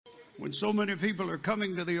when so many people are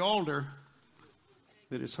coming to the altar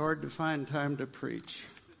that it's hard to find time to preach.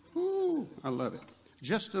 Ooh, I love it.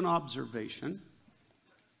 Just an observation.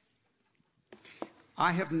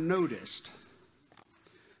 I have noticed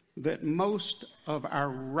that most of our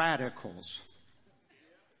radicals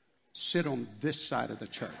sit on this side of the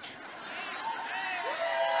church.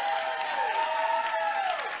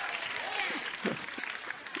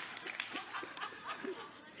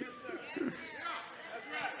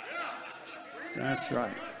 That's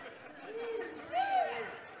right.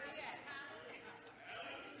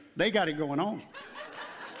 They got it going on.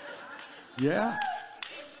 Yeah.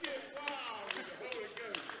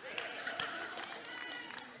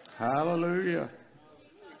 Hallelujah.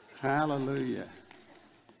 Hallelujah.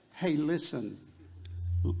 Hey, listen.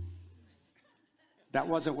 That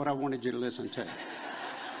wasn't what I wanted you to listen to.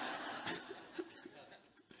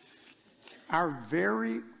 Our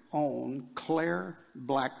very own Claire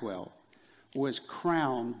Blackwell was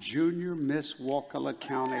crowned Junior Miss Wakulla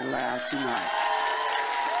County last night.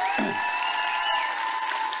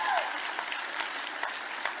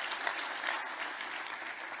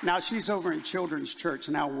 Now, she's over in Children's Church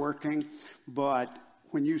now working, but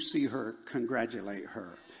when you see her, congratulate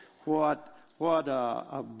her. What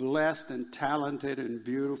a blessed and talented and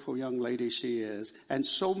beautiful young lady she is, and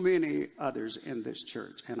so many others in this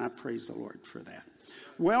church, and I praise the Lord for that.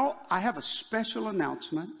 Well, I have a special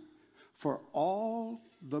announcement for all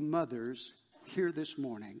the mothers here this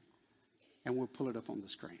morning, and we'll pull it up on the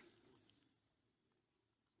screen.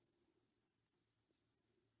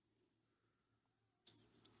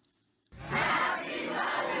 Happy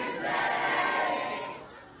Mother's Day!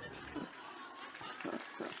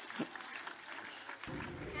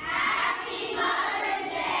 Happy Mother's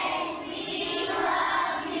Day! We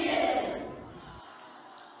love you!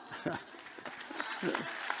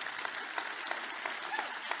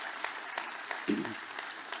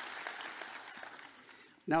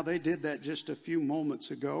 Now, they did that just a few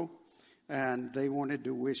moments ago, and they wanted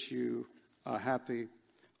to wish you a happy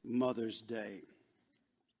Mother's Day.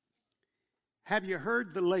 Have you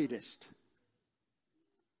heard the latest?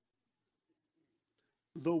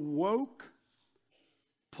 The woke,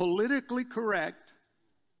 politically correct,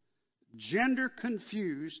 gender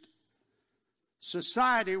confused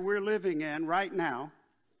society we're living in right now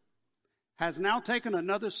has now taken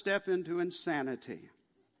another step into insanity.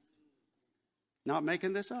 Not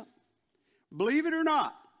making this up. Believe it or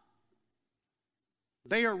not,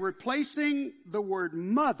 they are replacing the word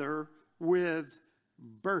mother with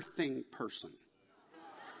birthing person.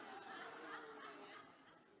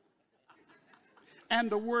 And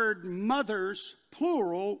the word mothers,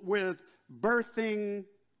 plural, with birthing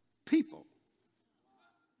people.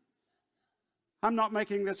 I'm not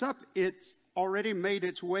making this up. It's already made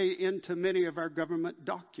its way into many of our government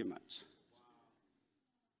documents.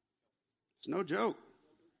 It's no joke.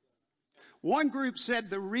 One group said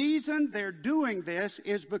the reason they're doing this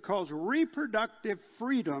is because reproductive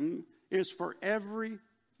freedom is for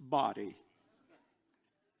everybody.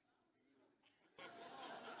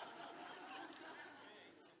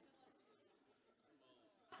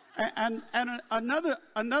 And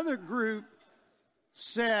another group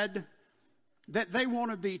said that they want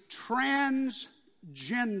to be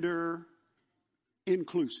transgender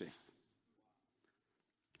inclusive.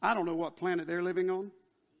 I don't know what planet they're living on.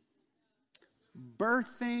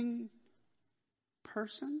 Birthing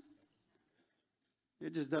person?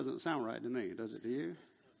 It just doesn't sound right to me, does it to you?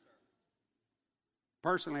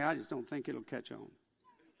 Personally, I just don't think it'll catch on.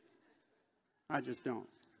 I just don't.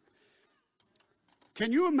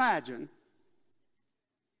 Can you imagine,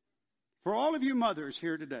 for all of you mothers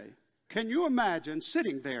here today, can you imagine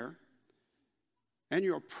sitting there and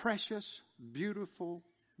your precious, beautiful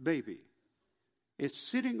baby is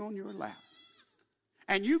sitting on your lap,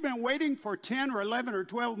 and you've been waiting for 10 or 11 or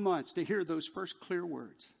 12 months to hear those first clear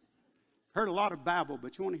words? Heard a lot of babble,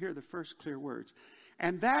 but you want to hear the first clear words.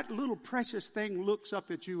 And that little precious thing looks up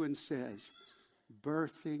at you and says,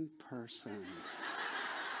 birthing person.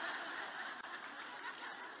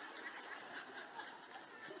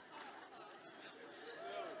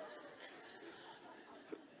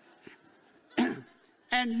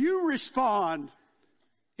 And you respond,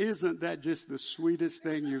 isn't that just the sweetest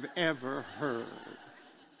thing you've ever heard?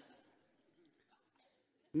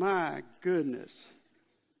 My goodness.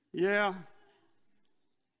 Yeah.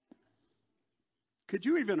 Could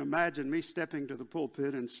you even imagine me stepping to the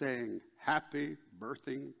pulpit and saying, Happy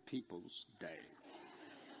Birthing People's Day?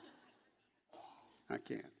 I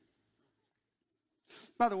can't.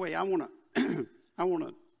 By the way, I want to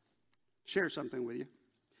share something with you.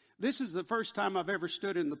 This is the first time I've ever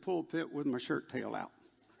stood in the pulpit with my shirt tail out.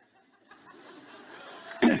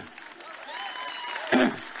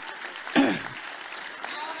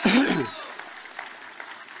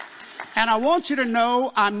 And I want you to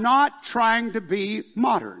know I'm not trying to be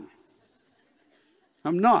modern.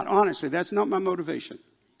 I'm not, honestly. That's not my motivation.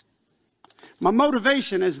 My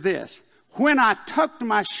motivation is this. When I tucked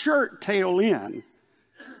my shirt tail in,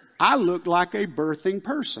 I looked like a birthing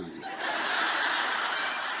person.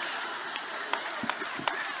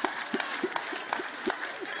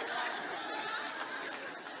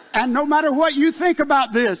 And no matter what you think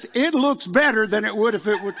about this, it looks better than it would if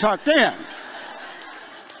it were tucked in.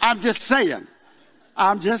 I'm just saying.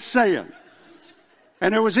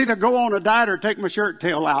 And it was either go on a diet or take my shirt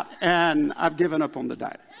tail out. And I've given up on the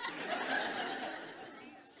diet.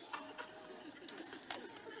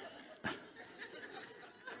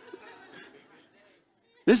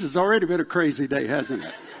 This has already been a crazy day, hasn't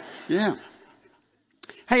it? Yeah.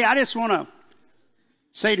 Hey, I just want to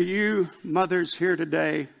say to you, mothers here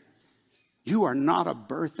today, you are not a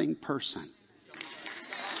birthing person.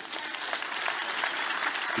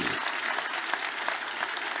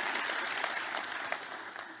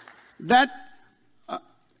 That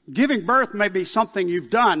giving birth may be something you've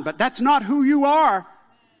done, but that's not who you are.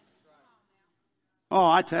 Oh,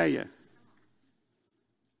 I tell you,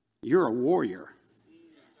 you're a warrior.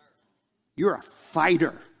 You're a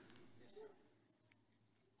fighter.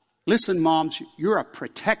 Listen, moms, you're a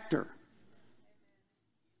protector.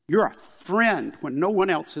 You're a friend when no one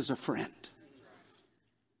else is a friend.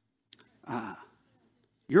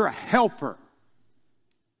 You're a helper.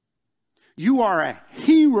 You are a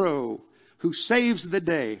hero who saves the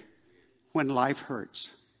day when life hurts.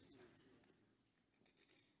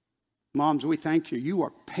 Moms, we thank you. You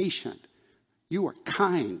are patient. You are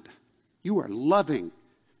kind. You are loving.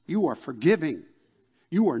 You are forgiving.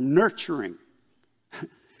 You are nurturing.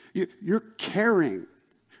 You're caring.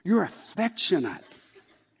 You're affectionate.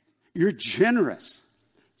 You're generous.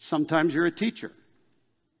 Sometimes you're a teacher.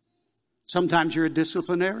 Sometimes you're a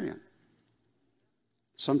disciplinarian.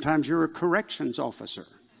 Sometimes you're a corrections officer.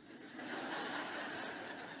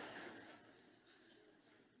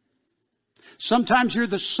 Sometimes you're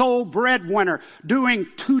the sole breadwinner doing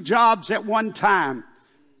 2 jobs at one time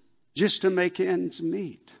just to make ends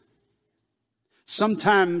meet.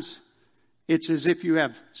 Sometimes it's as if you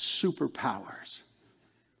have superpowers,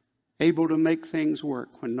 able to make things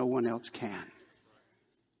work when no one else can.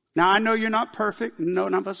 Now, I know you're not perfect.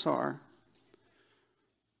 None of us are.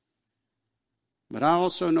 But I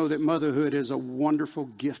also know that motherhood is a wonderful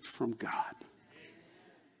gift from God.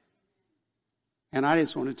 And I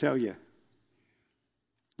just want to tell you,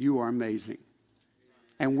 you are amazing.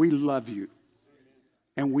 And we love you.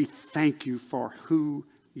 And we thank you for who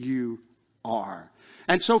you are.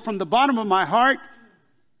 And so from the bottom of my heart,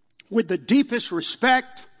 with the deepest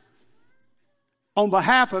respect, on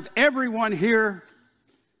behalf of everyone here,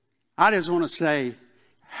 I just want to say,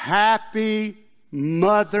 Happy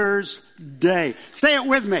Mother's Day. Say it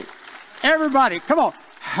with me. Everybody, come on.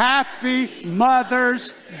 Happy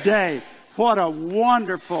Mother's Day. What a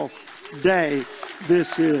wonderful day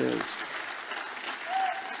this is.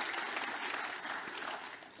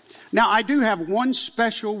 Now, I do have one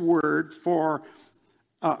special word for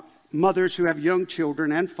mothers who have young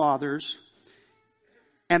children and fathers.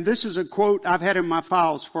 And this is a quote I've had in my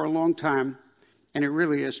files for a long time, and it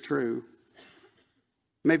really is true.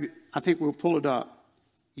 Maybe, I think we'll pull it up.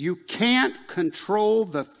 You can't control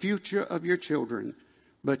the future of your children,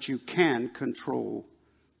 but you can control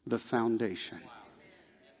the foundation.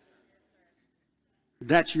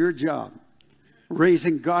 That's your job,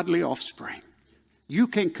 raising godly offspring. You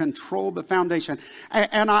can control the foundation.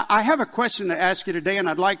 And I have a question to ask you today, and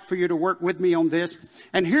I'd like for you to work with me on this.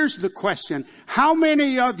 And here's the question. How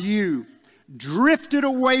many of you drifted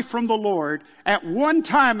away from the Lord at one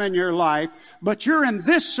time in your life, but you're in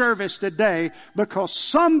this service today because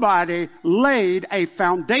somebody laid a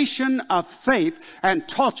foundation of faith and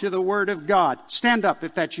taught you the Word of God? Stand up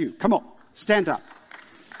if that's you. Come on, stand up.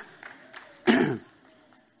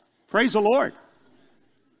 Praise the Lord.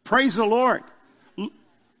 Praise the Lord.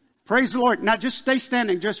 Praise the Lord. Now just stay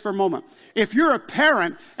standing just for a moment. If you're a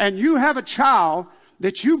parent and you have a child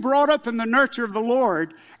that you brought up in the nurture of the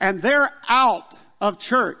Lord and they're out of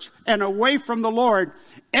church and away from the Lord,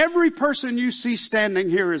 every person you see standing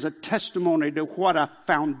here is a testimony to what a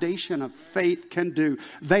foundation of faith can do.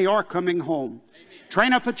 They are coming home. Amen.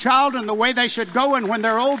 Train up a child in the way they should go, and when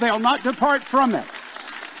they're old, they'll not depart from it.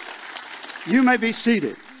 You may be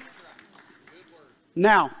seated.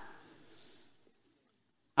 Now,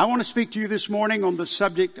 I want to speak to you this morning on the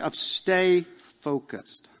subject of stay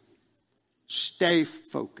focused. Stay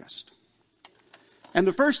focused. And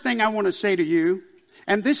the first thing I want to say to you,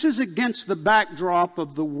 and this is against the backdrop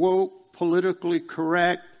of the woke, politically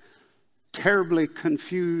correct, terribly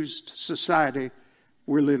confused society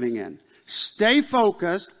we're living in. Stay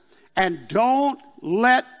focused and don't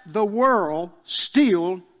let the world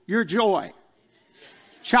steal your joy.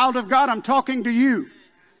 Child of God, I'm talking to you.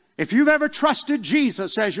 If you've ever trusted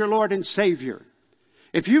Jesus as your Lord and Savior,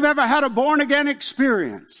 if you've ever had a born-again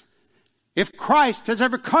experience, if Christ has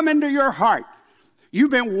ever come into your heart,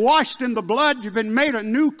 you've been washed in the blood, you've been made a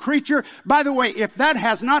new creature. By the way, if that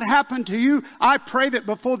has not happened to you, I pray that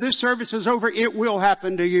before this service is over, it will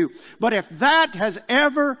happen to you. But if that has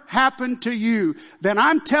ever happened to you, then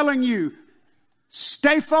I'm telling you,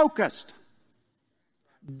 stay focused.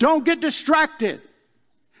 Don't get distracted.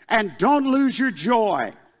 And don't lose your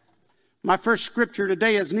joy. My first scripture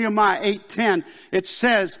today is Nehemiah 8:10. It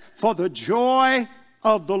says, for the joy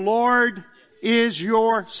of the Lord is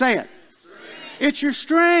your, say it. It's your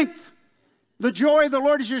strength. The joy of the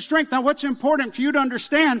Lord is your strength. Now what's important for you to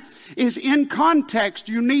understand is in context,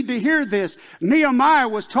 you need to hear this. Nehemiah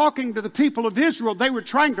was talking to the people of Israel. They were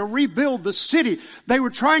trying to rebuild the city. They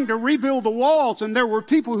were trying to rebuild the walls, and there were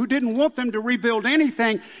people who didn't want them to rebuild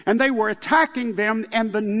anything, and they were attacking them,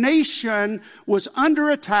 and the nation was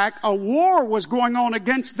under attack. A war was going on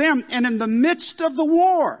against them, and in the midst of the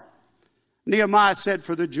war, Nehemiah said,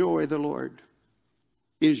 for the joy of the Lord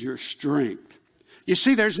is your strength. You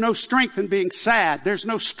see, there's no strength in being sad. There's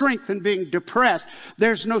no strength in being depressed.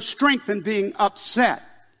 There's no strength in being upset.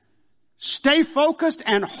 Stay focused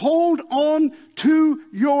and hold on to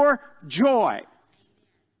your joy.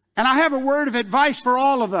 And I have a word of advice for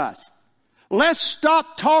all of us. Let's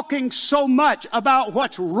stop talking so much about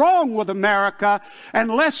what's wrong with America,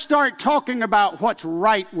 and let's start talking about what's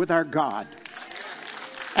right with our God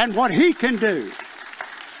and what He can do.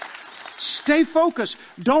 Stay focused.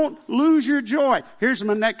 Don't lose your joy. Here's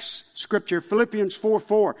my next scripture, Philippians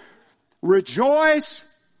 4:4. Rejoice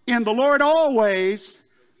in the Lord always.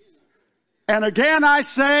 And again I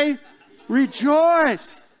say,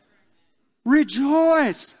 rejoice.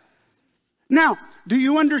 Rejoice. Now, do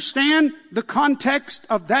you understand the context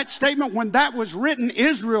of that statement? When that was written,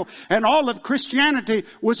 Israel and all of Christianity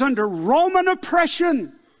was under Roman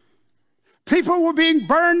oppression. People were being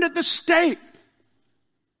burned at the stake.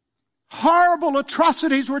 Horrible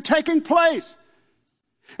atrocities were taking place.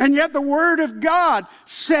 And yet the Word of God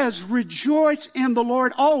says, rejoice in the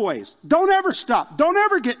Lord always. Don't ever stop. Don't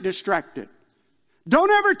ever get distracted.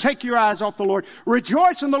 Don't ever take your eyes off the Lord.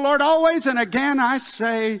 Rejoice in the Lord always. And again, I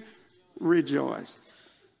say, rejoice.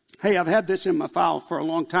 Hey, I've had this in my file for a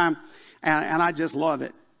long time, and I just love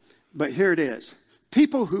it. But here it is.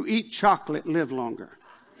 People who eat chocolate live longer.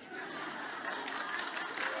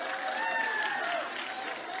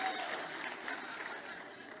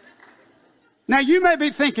 Now you may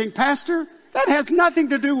be thinking, Pastor, that has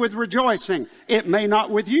nothing to do with rejoicing. It may not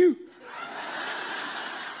with you.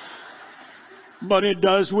 But it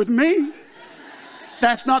does with me.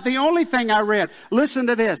 That's not the only thing I read. Listen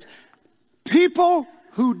to this. People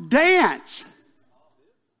who dance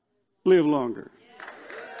live longer.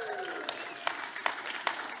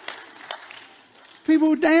 People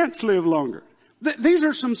who dance live longer. These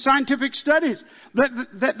are some scientific studies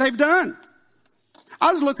that they've done.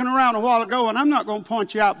 I was looking around a while ago, and I'm not going to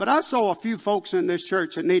point you out, but I saw a few folks in this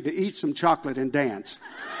church that need to eat some chocolate and dance.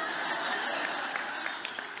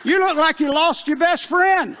 You look like you lost your best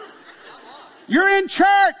friend. You're in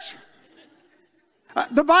church.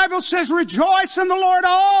 The Bible says, rejoice in the Lord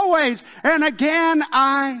always. And again,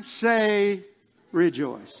 I say,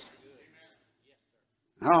 rejoice.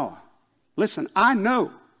 Oh, listen, I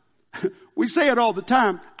know. We say it all the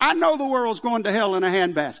time. I know the world's going to hell in a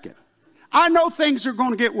handbasket. I know things are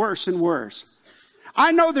going to get worse and worse.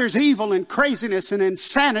 I know there's evil and craziness and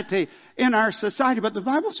insanity in our society, but the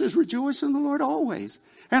Bible says rejoice in the Lord always.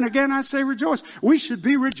 And again, I say rejoice. We should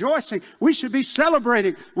be rejoicing. We should be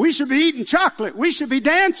celebrating. We should be eating chocolate. We should be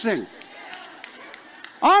dancing.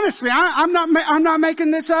 Honestly, I'm not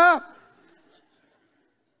making this up.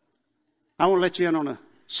 I won't let you in on a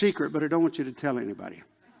secret, but I don't want you to tell anybody.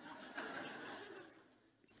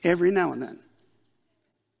 Every now and then,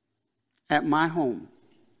 at my home,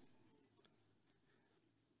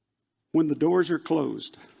 when the doors are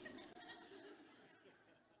closed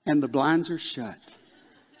and the blinds are shut,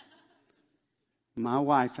 my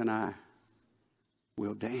wife and I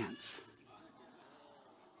will dance.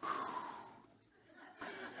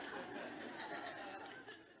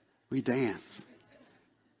 We dance.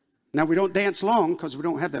 Now, we don't dance long because we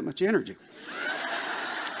don't have that much energy.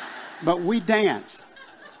 But we dance.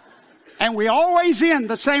 And we always end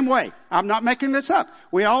the same way. I'm not making this up.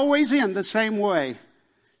 We always end the same way.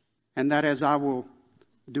 And that is, I will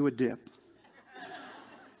do a dip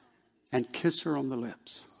and kiss her on the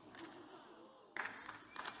lips.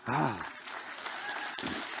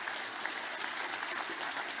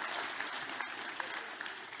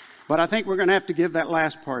 But I think we're going to have to give that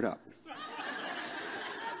last part up.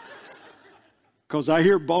 Because I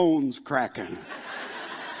hear bones cracking.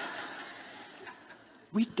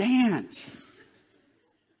 We dance.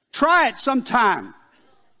 Try it sometime.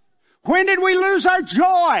 When did we lose our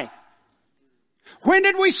joy? When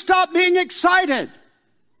did we stop being excited?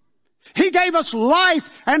 He gave us life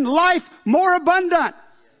and life more abundant.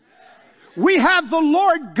 We have the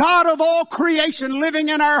Lord God of all creation living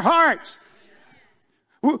in our hearts.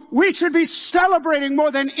 We should be celebrating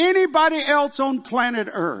more than anybody else on planet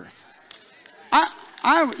Earth.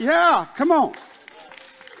 Yeah, come on.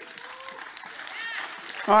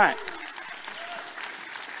 All right.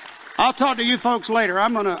 I'll talk to you folks later.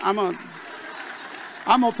 I'm gonna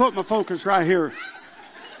put my focus right here.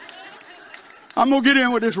 I'm gonna get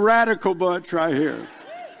in with this radical bunch right here.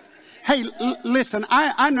 Hey, listen,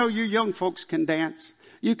 I know you young folks can dance.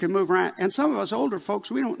 You can move around. And some of us older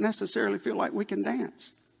folks, we don't necessarily feel like we can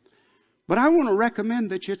dance. But I want to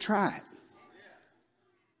recommend that you try it.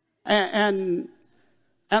 And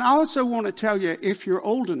I also want to tell you, if you're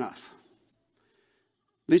old enough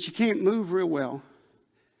that you can't move real well,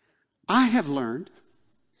 I have learned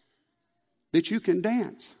that you can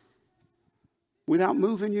dance without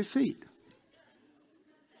moving your feet.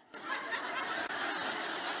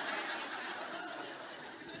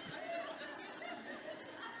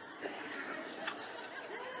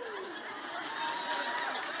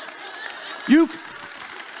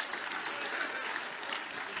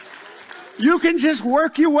 You can just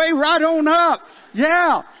work your way right on up.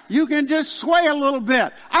 Yeah, you can just sway a little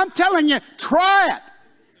bit. I'm telling you, try it.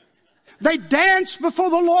 They dance before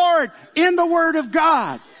the Lord in the Word of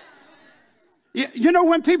God. You know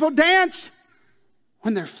when people dance?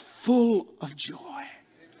 When they're full of joy.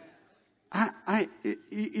 Now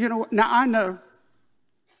I know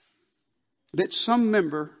that some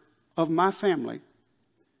member of my family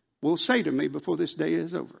will say to me before this day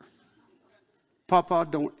is over, Papa,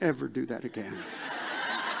 don't ever do that again.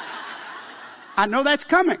 I know that's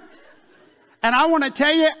coming. And I want to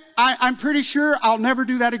tell you, I'm pretty sure I'll never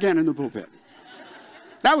do that again in the pulpit.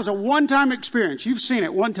 That was a one-time experience. You've seen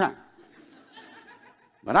it one time.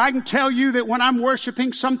 But I can tell you that when I'm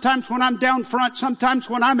worshiping, sometimes when I'm down front, sometimes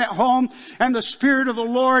when I'm at home, and the Spirit of the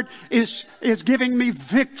Lord is giving me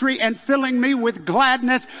victory and filling me with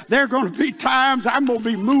gladness, there are going to be times I'm going to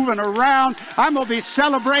be moving around. I'm going to be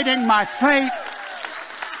celebrating my faith.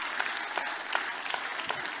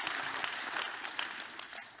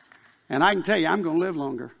 And I can tell you, I'm going to live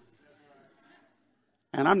longer.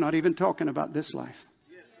 And I'm not even talking about this life.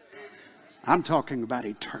 I'm talking about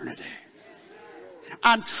eternity.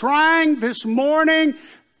 I'm trying this morning,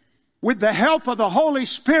 with the help of the Holy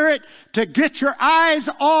Spirit, to get your eyes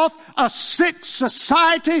off a sick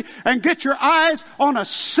society and get your eyes on a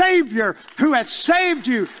Savior who has saved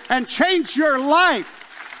you and changed your life.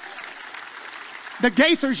 The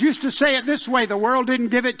Gaithers used to say it this way: the world didn't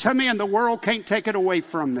give it to me and the world can't take it away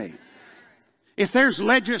from me. If there's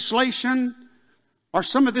legislation or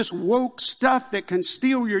some of this woke stuff that can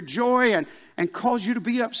steal your joy and cause you to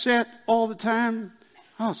be upset all the time,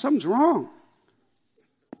 something's wrong.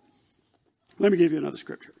 Let me give you another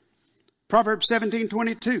scripture. Proverbs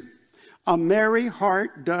 17:22. A merry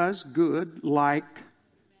heart does good like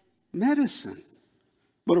medicine,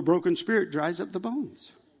 but a broken spirit dries up the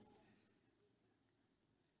bones.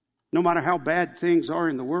 No matter how bad things are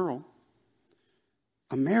in the world,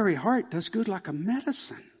 a merry heart does good like a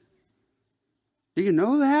medicine. Do you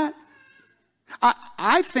know that?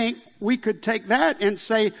 I think we could take that and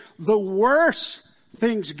say the worse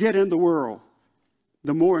things get in the world,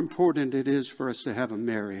 the more important it is for us to have a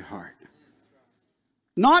merry heart.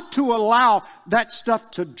 Not to allow that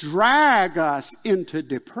stuff to drag us into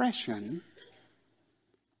depression,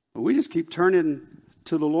 but we just keep turning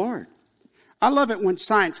to the Lord. I love it when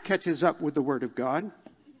science catches up with the Word of God.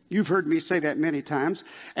 You've heard me say that many times.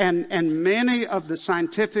 And many of the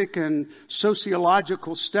scientific and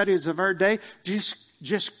sociological studies of our day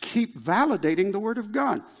just keep validating the Word of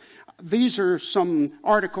God. These are some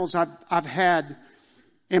articles I've had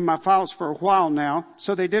in my files for a while now.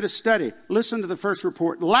 So they did a study. Listen to the first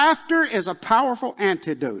report. Laughter is a powerful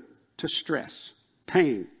antidote to stress,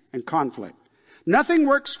 pain, and conflict. Nothing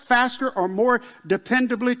works faster or more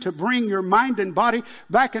dependably to bring your mind and body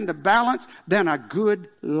back into balance than a good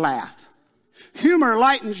laugh. Humor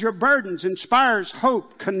lightens your burdens, inspires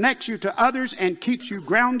hope, connects you to others, and keeps you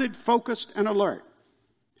grounded, focused, and alert.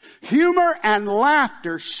 Humor and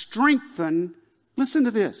laughter strengthen, listen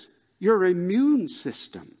to this, your immune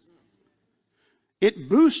system. It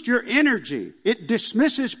boosts your energy. It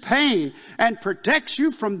dismisses pain and protects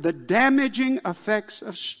you from the damaging effects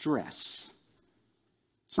of stress.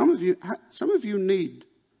 Some of you need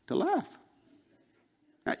to laugh.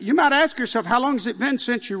 You might ask yourself, how long has it been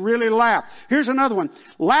since you really laughed? Here's another one.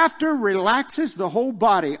 Laughter relaxes the whole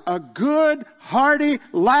body. A good, hearty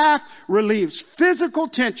laugh relieves physical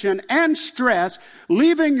tension and stress,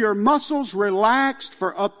 leaving your muscles relaxed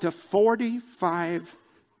for up to 45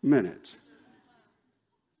 minutes.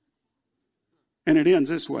 And it ends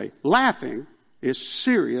this way. Laughing is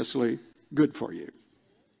seriously good for you.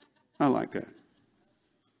 I like that.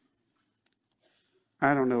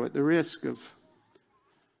 I don't know, at the risk of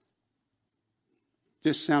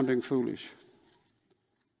just sounding foolish,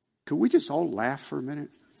 could we just all laugh for a minute?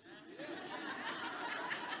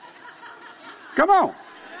 Come on.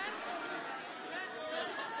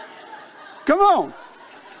 Come on.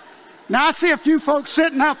 Now I see a few folks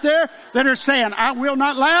sitting out there that are saying, I will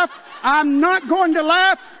not laugh. I'm not going to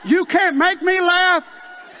laugh. You can't make me laugh.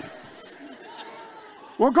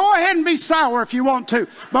 Well, go ahead and be sour if you want to.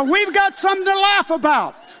 But we've got something to laugh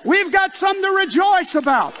about. We've got something to rejoice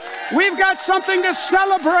about. We've got something to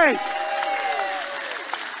celebrate.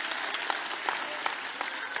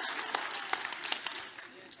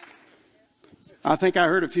 I think I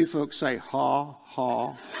heard a few folks say, ha,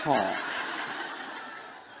 ha, ha.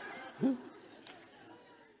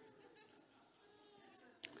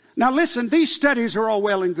 Now listen, these studies are all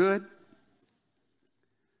well and good.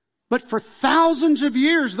 But for thousands of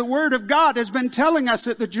years, the Word of God has been telling us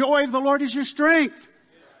that the joy of the Lord is your strength.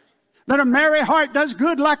 That a merry heart does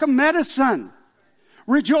good like a medicine.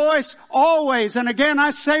 Rejoice always. And again, I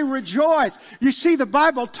say rejoice. You see, the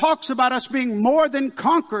Bible talks about us being more than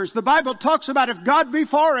conquerors. The Bible talks about if God be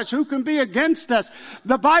for us, who can be against us?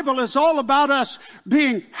 The Bible is all about us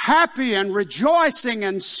being happy and rejoicing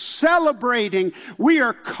and celebrating. We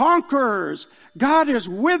are conquerors. God is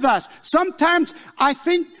with us. Sometimes I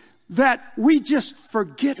think that we just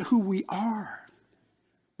forget who we are.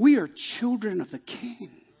 We are children of the King.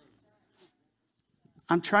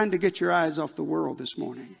 I'm trying to get your eyes off the world this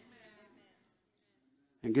morning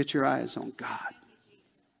and get your eyes on God.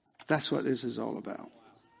 That's what this is all about.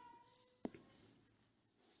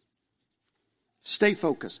 Stay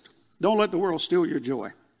focused. Don't let the world steal your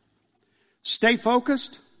joy. Stay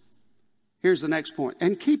focused. Here's the next point.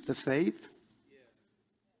 And keep the faith.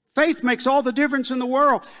 Faith makes all the difference in the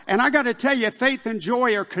world. And I got to tell you, faith and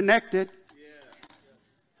joy are connected.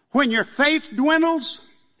 When your faith dwindles,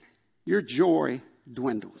 your joy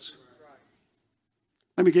dwindles.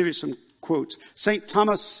 Let me give you some quotes. St.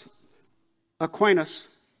 Thomas Aquinas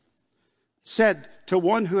said, to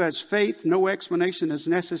one who has faith, no explanation is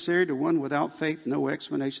necessary. To one without faith, no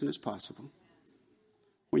explanation is possible.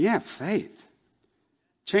 When you have faith,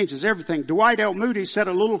 it changes everything. Dwight L. Moody said,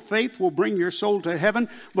 a little faith will bring your soul to heaven,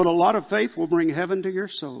 but a lot of faith will bring heaven to your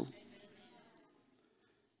soul.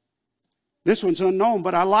 This one's unknown,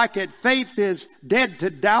 but I like it. Faith is dead to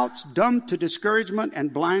doubts, dumb to discouragement,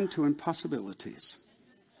 and blind to impossibilities.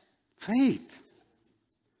 Faith.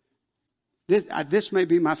 This may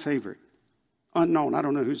be my favorite. Unknown. I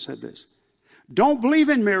don't know who said this. Don't believe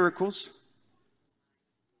in miracles.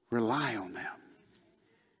 Rely on them.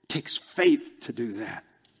 It takes faith to do that.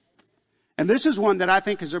 And this is one that I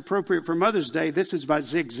think is appropriate for Mother's Day. This is by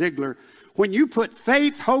Zig Ziglar. When you put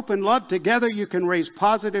faith, hope, and love together, you can raise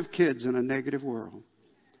positive kids in a negative world.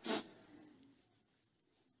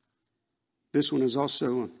 This one is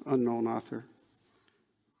also an unknown author.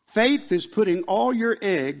 Faith is putting all your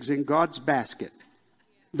eggs in God's basket,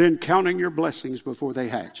 then counting your blessings before they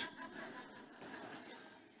hatch.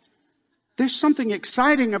 There's something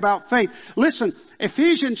exciting about faith. Listen,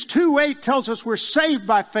 Ephesians 2:8 tells us we're saved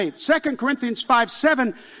by faith. 2 Corinthians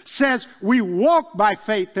 5:7 says we walk by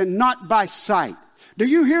faith and not by sight. Do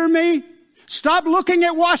you hear me? Stop looking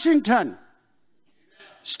at Washington.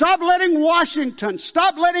 Stop letting Washington,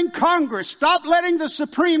 stop letting Congress, stop letting the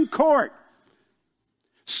Supreme Court,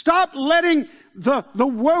 stop letting the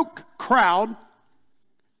woke crowd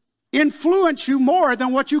influence you more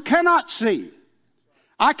than what you cannot see.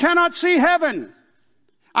 I cannot see heaven.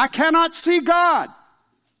 I cannot see God.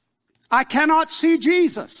 I cannot see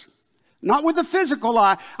Jesus. Not with the physical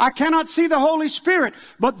eye. I cannot see the Holy Spirit.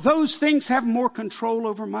 But those things have more control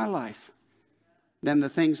over my life than the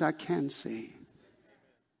things I can see.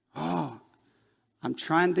 Oh, I'm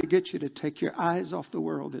trying to get you to take your eyes off the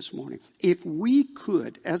world this morning. If we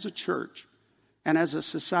could, as a church and as a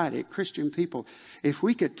society, Christian people, if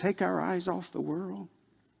we could take our eyes off the world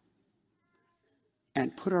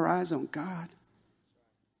and put our eyes on God,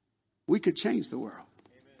 we could change the world.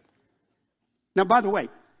 Now, by the way,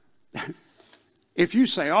 If you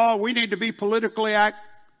say, oh, we need to be politically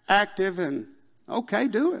active, and okay,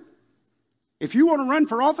 do it. If you want to run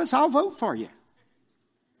for office, I'll vote for you.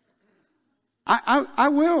 I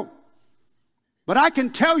will. But I can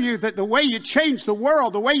tell you that the way you change the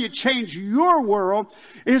world, the way you change your world,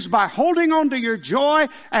 is by holding on to your joy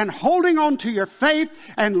and holding on to your faith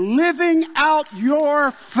and living out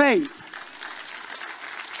your faith.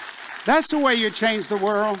 That's the way you change the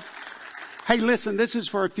world. Hey, listen, this is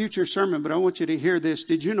for a future sermon, but I want you to hear this.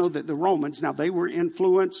 Did you know that the Romans, now they were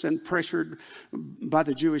influenced and pressured by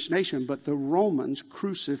the Jewish nation, but the Romans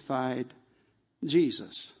crucified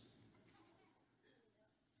Jesus.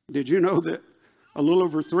 Did you know that a little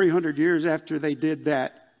over 300 years after they did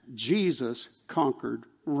that, Jesus conquered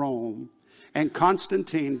Rome? And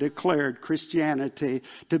Constantine declared Christianity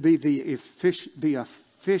to be the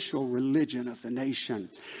official religion of the nation.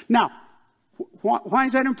 Now, why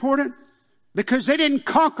is that important? Because they didn't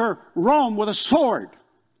conquer Rome with a sword.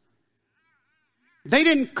 They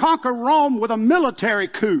didn't conquer Rome with a military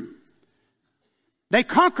coup. They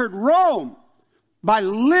conquered Rome by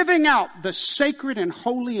living out the sacred and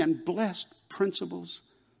holy and blessed principles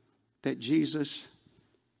that Jesus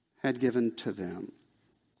had given to them.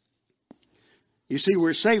 You see,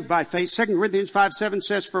 we're saved by faith. 2 Corinthians 5:7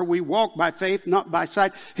 says, for we walk by faith, not by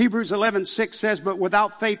sight. Hebrews 11:6 says, but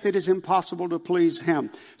without faith it is impossible to please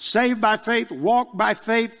him. Saved by faith, walk by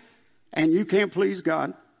faith, and you can't please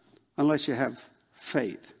God unless you have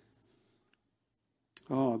faith.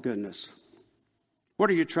 Oh, goodness. What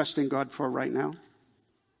are you trusting God for right now?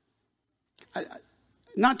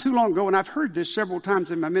 Not too long ago, and I've heard this several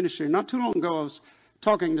times in my ministry, not too long ago I was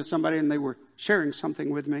talking to somebody and they were sharing something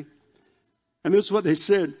with me. And this is what they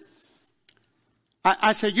said.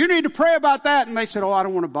 I said, you need to pray about that. And they said, oh, I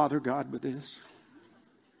don't want to bother God with this.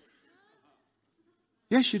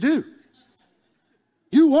 Yes, you do.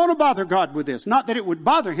 You want to bother God with this. Not that it would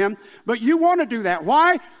bother him, but you want to do that.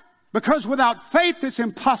 Why? Because without faith, it's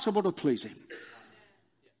impossible to please him.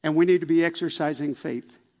 And we need to be exercising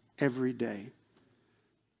faith every day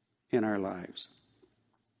in our lives.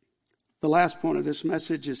 The last point of this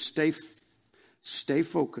message is stay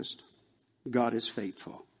focused. God is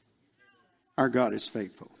faithful. Our God is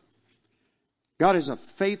faithful. God is a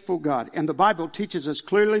faithful God. And the Bible teaches us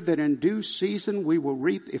clearly that in due season we will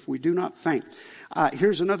reap if we do not faint.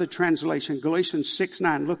 Here's another translation, Galatians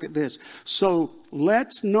 6:9. Look at this. So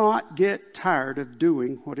let's not get tired of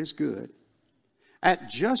doing what is good. At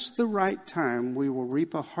just the right time we will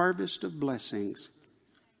reap a harvest of blessings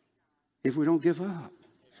if we don't give up.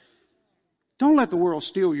 Don't let the world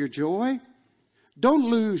steal your joy. Don't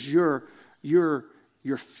lose your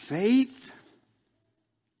faith.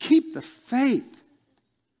 Keep the faith.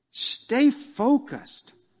 Stay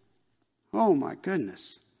focused. Oh my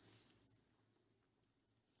goodness.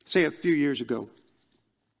 Say a few years ago,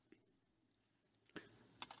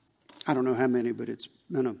 I don't know how many, but it's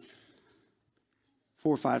been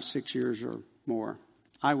 4, 5, 6 years or more.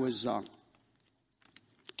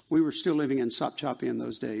 We were still living in Sopchoppy in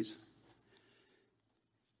those days.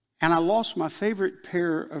 And I lost my favorite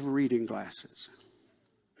pair of reading glasses.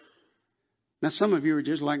 Now, some of you are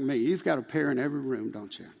just like me. You've got a pair in every room,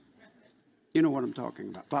 don't you? You know what I'm talking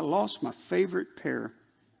about. But I lost my favorite pair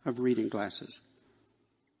of reading glasses.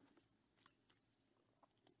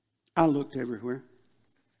 I looked everywhere.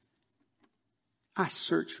 I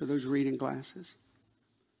searched for those reading glasses.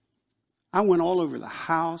 I went all over the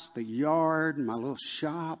house, the yard, my little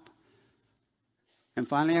shop. And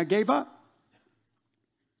finally I gave up.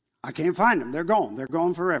 I can't find them. They're gone. They're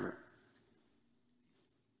gone forever.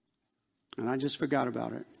 And I just forgot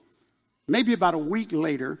about it. Maybe about a week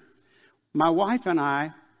later, my wife and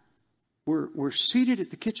I were seated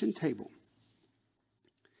at the kitchen table.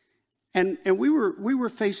 And we were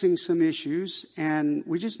facing some issues, and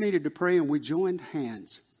we just needed to pray, and we joined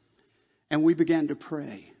hands. And we began to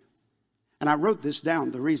pray. And I wrote this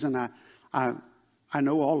down. The reason I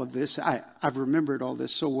know all of this, I've remembered all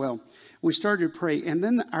this so well. We started to pray, and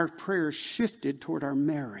then our prayers shifted toward our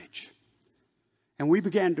marriage. And we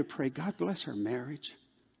began to pray, God bless our marriage.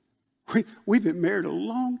 We've been married a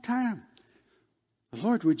long time.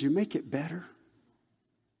 Lord, would you make it better?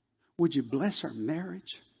 Would you bless our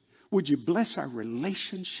marriage? Would you bless our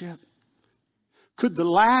relationship? Could the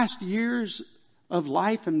last years of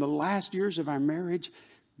life and the last years of our marriage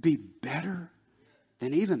be better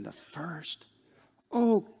than even the first?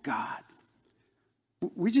 Oh, God.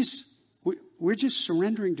 We're just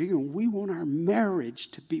surrendering to you, and we want our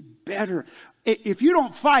marriage to be better. If you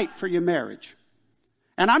don't fight for your marriage,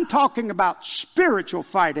 and I'm talking about spiritual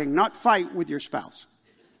fighting, not fight with your spouse.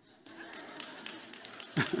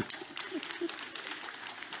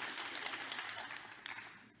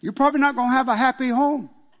 You're probably not going to have a happy home.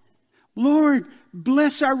 Lord,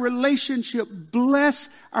 bless our relationship. Bless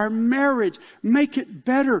our marriage. Make it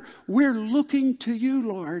better. We're looking to you,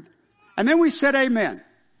 Lord. And then we said amen.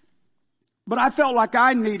 But I felt like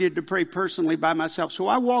I needed to pray personally by myself. So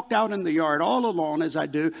I walked out in the yard all alone, as I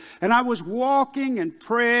do. And I was walking and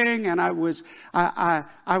praying, and I was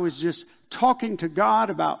just talking to God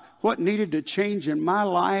about what needed to change in my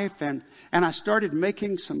life. And I started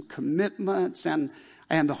making some commitments, and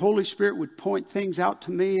the Holy Spirit would point things out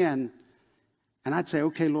to me, and I'd say,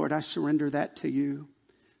 okay, Lord, I surrender that to you.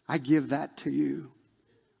 I give that to you.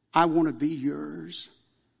 I want to be yours.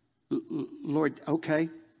 Lord, okay.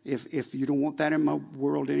 If you don't want that in my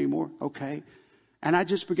world anymore, okay. And I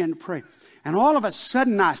just began to pray. And all of a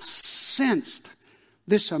sudden I sensed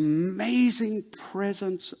this amazing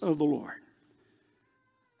presence of the Lord.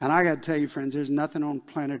 And I got to tell you, friends, there's nothing on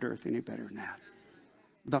planet Earth any better than that.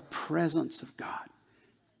 The presence of God.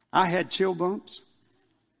 I had chill bumps.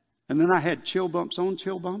 And then I had chill bumps on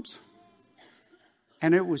chill bumps.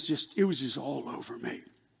 And it was just all over me.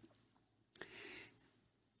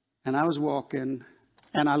 And I was walking,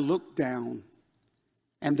 and I looked down,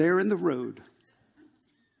 and there in the road,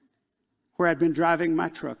 where I'd been driving my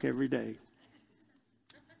truck every day,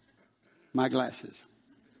 my glasses.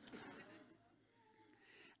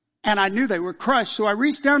 And I knew they were crushed, so I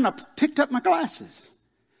reached down and I picked up my glasses.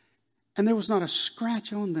 And there was not a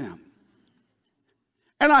scratch on them.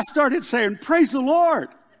 And I started saying, praise the Lord.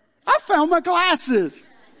 I found my glasses.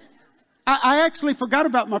 I actually forgot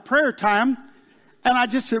about my prayer time. And I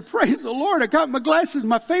just said, praise the Lord. I got my glasses,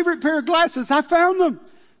 my favorite pair of glasses. I found them.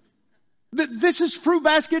 This is fruit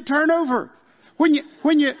basket turnover. When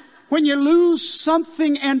you lose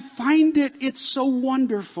something and find it, it's so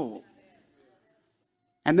wonderful.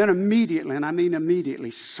 And then immediately, and I mean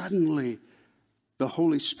immediately, suddenly the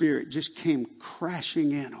Holy Spirit just came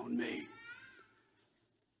crashing in on me.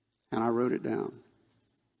 And I wrote it down.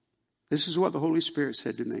 This is what the Holy Spirit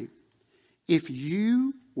said to me. If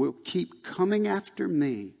you will keep coming after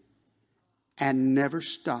me and never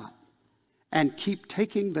stop and keep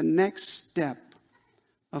taking the next step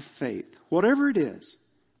of faith, whatever it is,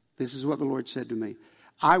 this is what the Lord said to me.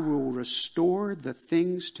 I will restore the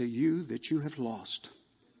things to you that you have lost.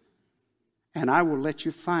 And I will let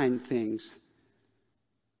you find things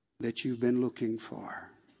that you've been looking for.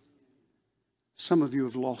 Some of you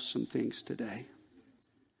have lost some things today.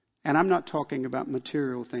 And I'm not talking about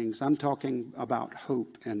material things. I'm talking about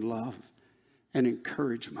hope and love and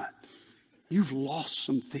encouragement. You've lost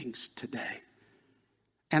some things today.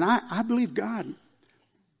 And I believe God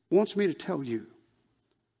wants me to tell you.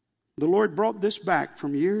 The Lord brought this back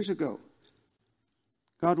from years ago.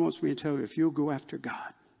 God wants me to tell you, if you'll go after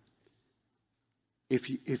God,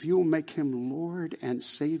 if you'll make him Lord and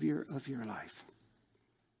Savior of your life,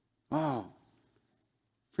 oh,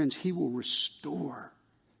 friends, he will restore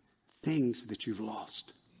things that you've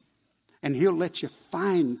lost. And he'll let you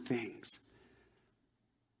find things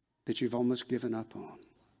that you've almost given up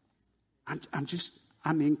on.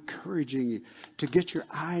 I'm encouraging you to get your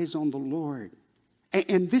eyes on the Lord.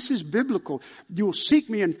 And this is biblical. You'll seek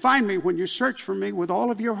me and find me when you search for me with all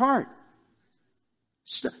of your heart.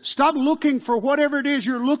 Stop looking for whatever it is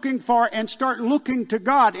you're looking for and start looking to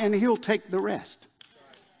God, and he'll take the rest.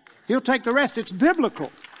 He'll take the rest. It's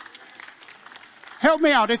biblical. Help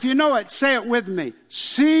me out. If you know it, say it with me.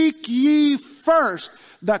 Seek ye first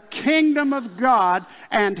the kingdom of God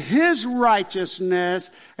and his righteousness,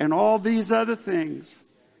 and all these other things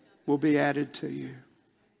will be added to you.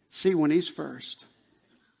 See, when he's first,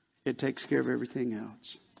 it takes care of everything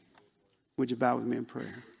else. Would you bow with me in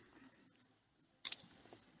prayer?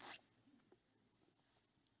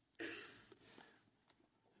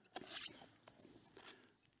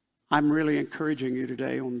 I'm really encouraging you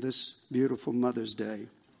today on this beautiful Mother's Day.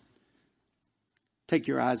 Take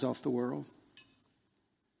your eyes off the world.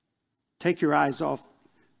 Take your eyes off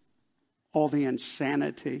all the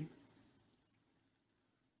insanity.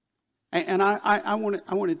 And I want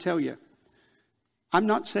to tell you, I'm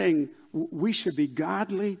not saying we should be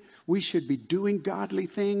godly. We should be doing godly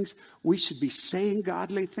things. We should be saying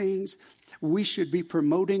godly things. We should be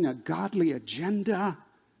promoting a godly agenda.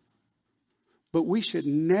 But we should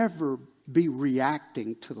never be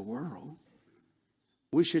reacting to the world.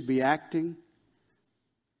 We should be acting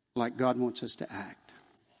like God wants us to act.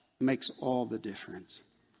 It makes all the difference.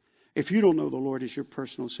 If you don't know the Lord as your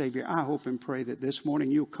personal Savior, I hope and pray that this morning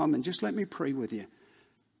you'll come and just let me pray with you.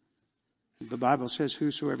 The Bible says,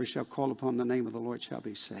 whosoever shall call upon the name of the Lord shall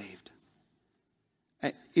be saved.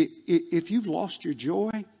 If you've lost your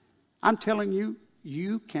joy, I'm telling you,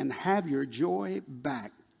 you can have your joy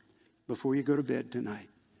back before you go to bed tonight.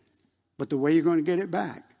 But the way you're going to get it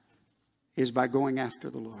back is by going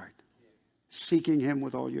after the Lord, seeking him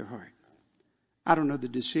with all your heart. I don't know the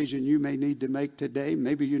decision you may need to make today.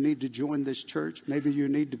 Maybe you need to join this church. Maybe you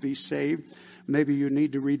need to be saved. Maybe you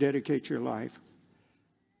need to rededicate your life.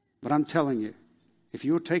 But I'm telling you, if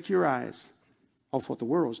you'll take your eyes off what the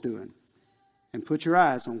world's doing and put your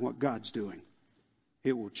eyes on what God's doing,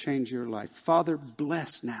 it will change your life. Father,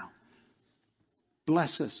 bless now.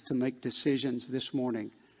 Bless us to make decisions this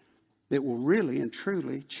morning that will really and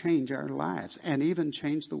truly change our lives and even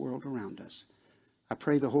change the world around us. I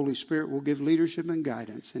pray the Holy Spirit will give leadership and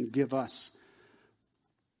guidance and give us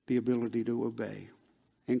the ability to obey.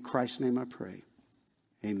 In Christ's name I pray.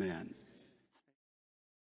 Amen.